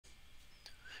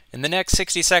In the next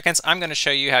 60 seconds, I'm going to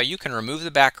show you how you can remove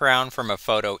the background from a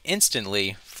photo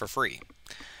instantly for free.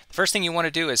 The first thing you want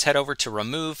to do is head over to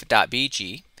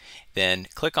remove.bg, then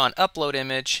click on Upload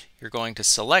Image. You're going to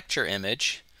select your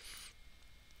image,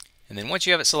 and then once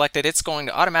you have it selected, it's going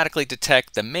to automatically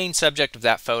detect the main subject of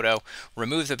that photo,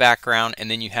 remove the background,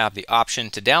 and then you have the option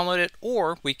to download it,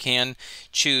 or we can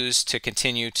choose to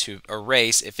continue to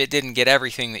erase if it didn't get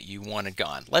everything that you wanted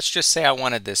gone. Let's just say I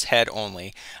wanted this head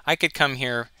only. I could come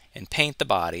here and paint the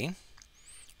body,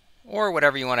 or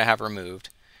whatever you want to have removed.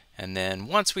 And then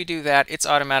once we do that, it's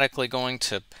automatically going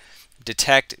to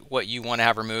detect what you want to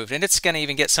have removed, and it's going to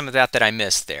even get some of that I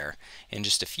missed there. In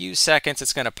just a few seconds,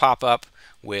 it's going to pop up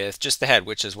with just the head,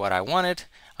 which is what I wanted.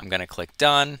 I'm going to click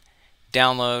Done,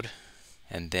 Download,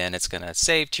 and then it's going to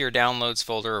save to your Downloads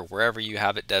folder or wherever you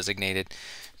have it designated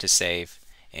to save,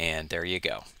 and there you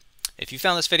go. If you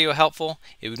found this video helpful,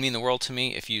 it would mean the world to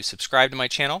me if you subscribe to my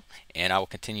channel, and I will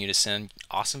continue to send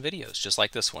awesome videos just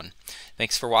like this one.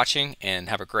 Thanks for watching, and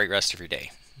have a great rest of your day.